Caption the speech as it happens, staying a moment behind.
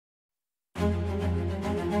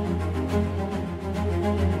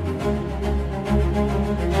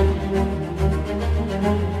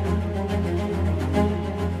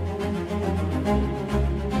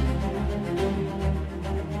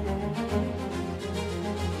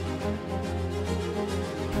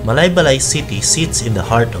Malaybalay City sits in the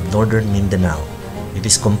heart of northern Mindanao. It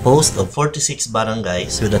is composed of 46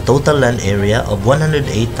 barangays with a total land area of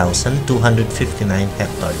 108,259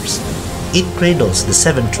 hectares. It cradles the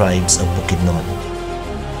 7 tribes of Bukidnon.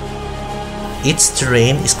 Its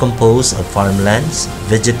terrain is composed of farmlands,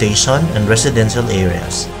 vegetation, and residential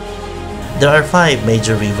areas. There are 5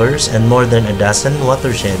 major rivers and more than a dozen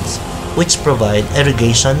watersheds which provide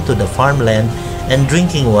irrigation to the farmland and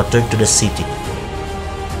drinking water to the city.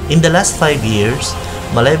 In the last 5 years,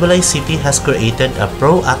 Malaybalay City has created a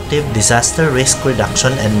proactive disaster risk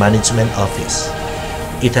reduction and management office.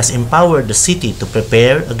 It has empowered the city to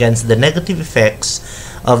prepare against the negative effects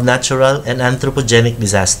of natural and anthropogenic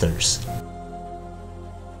disasters.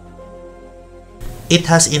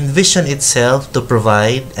 It has envisioned itself to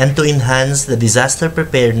provide and to enhance the disaster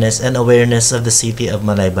preparedness and awareness of the city of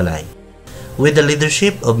Malaybalay. With the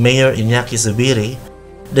leadership of Mayor Iñaki Zubiri,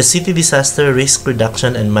 the City Disaster Risk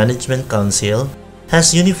Reduction and Management Council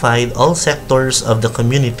has unified all sectors of the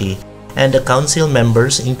community and the council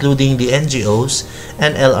members, including the NGOs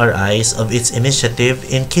and LRIs of its initiative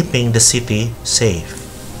in keeping the city safe.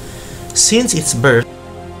 Since its birth,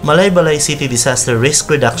 Malaybalay City Disaster Risk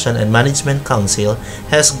Reduction and Management Council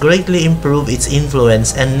has greatly improved its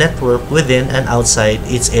influence and network within and outside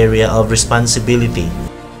its area of responsibility.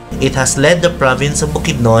 It has led the province of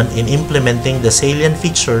Bukidnon in implementing the salient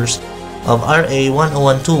features of RA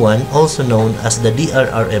 10121, also known as the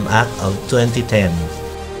DRRM Act of 2010.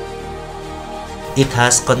 It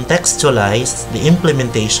has contextualized the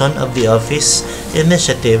implementation of the office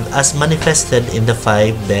initiative as manifested in the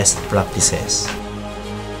 5 best practices.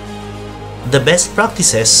 The best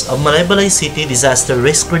practices of Malaybalay City Disaster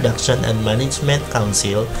Risk Reduction and Management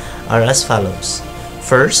Council are as follows.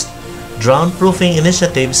 First, drown-proofing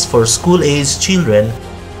initiatives for school-aged children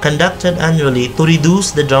conducted annually to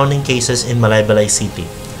reduce the drowning cases in Malaybalay City.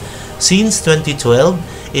 Since 2012,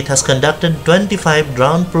 it has conducted 25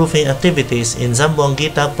 drown-proofing activities in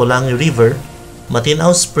Zamboanguita Pulangi River,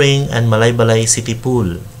 Matinao Spring, and Malaybalay City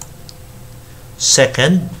Pool.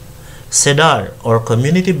 Second, CEDAR, or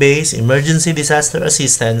Community-Based Emergency Disaster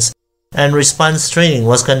Assistance and Response Training,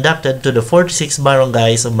 was conducted to the 46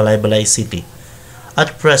 barangays of Malaybalay City.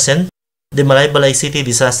 At present, the Malaybalay City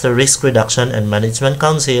Disaster Risk Reduction and Management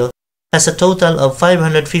Council has a total of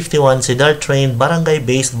 551 CEDAR-trained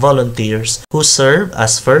barangay-based volunteers who serve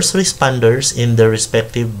as first responders in their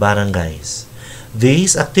respective barangays.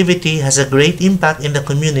 This activity has a great impact in the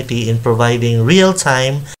community in providing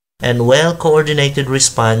real-time and well-coordinated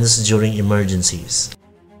response during emergencies.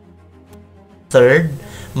 Third,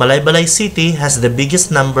 Malaybalay City has the biggest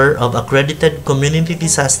number of accredited community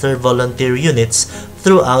disaster volunteer units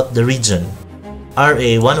throughout the region.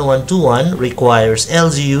 RA 10121 requires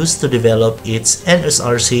LGUs to develop its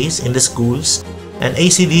NSRCs in the schools and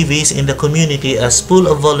ACDVs in the community as pool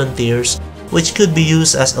of volunteers which could be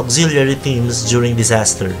used as auxiliary teams during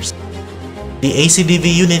disasters. The ACDV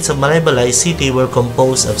units of Malaybalay City were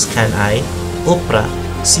composed of ScanI, UPRA,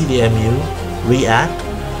 CDMU, REACT,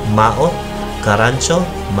 MAOT, Karancho,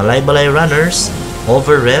 Malaybalay Runners,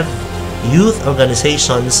 Overrev, youth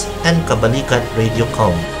organizations, and Kabalikat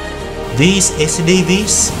Radiocom. These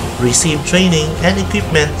ACDVs receive training and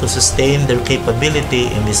equipment to sustain their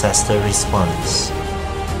capability in disaster response.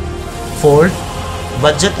 Fourth,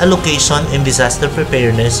 budget allocation in disaster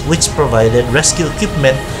preparedness, which provided rescue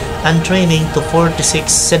equipment and training to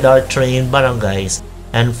 46 CEDAR-trained barangays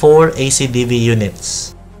and 4 ACDV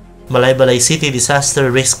units. Malaybalay City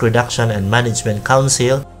Disaster Risk Reduction and Management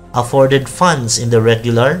Council afforded funds in the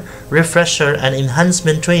regular, refresher, and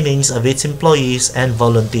enhancement trainings of its employees and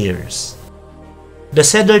volunteers. The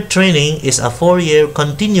CEDAR training is a 4-year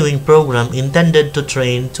continuing program intended to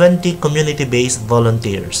train 20 community-based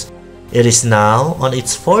volunteers. It is now on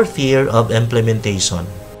its 4th year of implementation.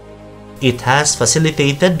 It has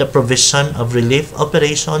facilitated the provision of relief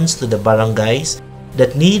operations to the barangays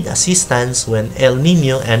that need assistance when El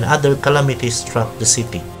Nino and other calamities struck the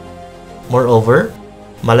city. Moreover,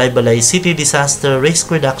 Malaybalay City Disaster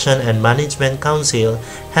Risk Reduction and Management Council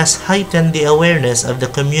has heightened the awareness of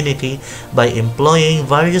the community by employing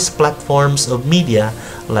various platforms of media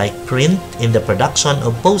like print in the production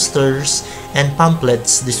of posters and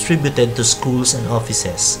pamphlets distributed to schools and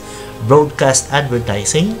offices, broadcast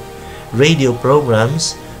advertising, radio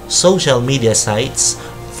programs, social media sites,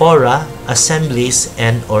 fora, assemblies,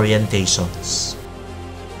 and orientations.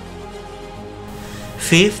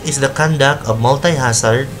 Fifth is the conduct of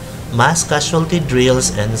multi-hazard, mass casualty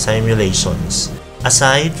drills and simulations.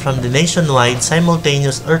 Aside from the nationwide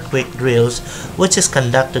simultaneous earthquake drills which is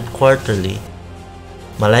conducted quarterly,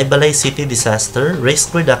 Malaybalay City Disaster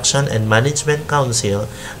Risk Reduction and Management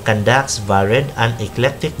Council conducts varied and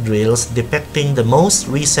eclectic drills depicting the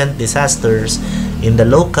most recent disasters in the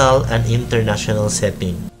local and international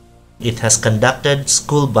setting. It has conducted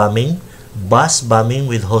school bombing, bus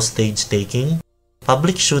bombing with hostage taking,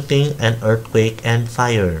 public shooting, and earthquake and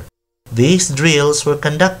fire. These drills were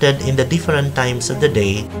conducted in the different times of the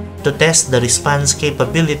day to test the response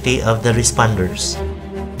capability of the responders.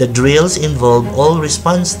 The drills involve all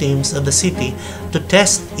response teams of the city to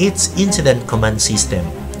test its incident command system.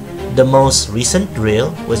 The most recent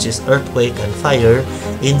drill, which is earthquake and fire,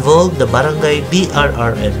 involved the barangay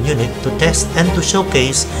DRRM unit to test and to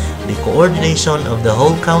showcase the coordination of the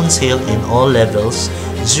whole council in all levels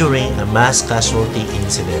during a mass casualty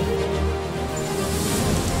incident.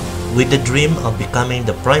 With the dream of becoming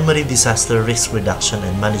the primary disaster risk reduction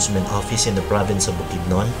and management office in the province of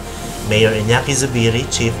Bukidnon, Mayor Iñaki Zubiri,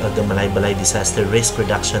 Chief of the Malaybalay Disaster Risk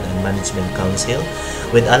Reduction and Management Council,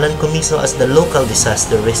 with Alan Comiso as the Local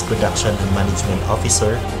Disaster Risk Reduction and Management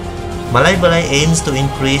Officer, Malaybalay aims to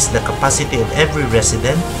increase the capacity of every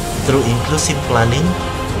resident through inclusive planning,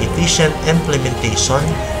 efficient implementation,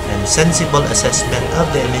 and sensible assessment of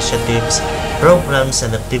the initiatives, programs,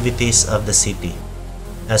 and activities of the city.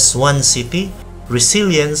 As one city,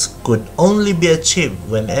 resilience could only be achieved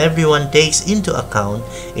when everyone takes into account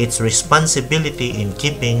its responsibility in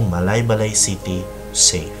keeping Malaybalay City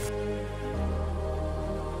safe.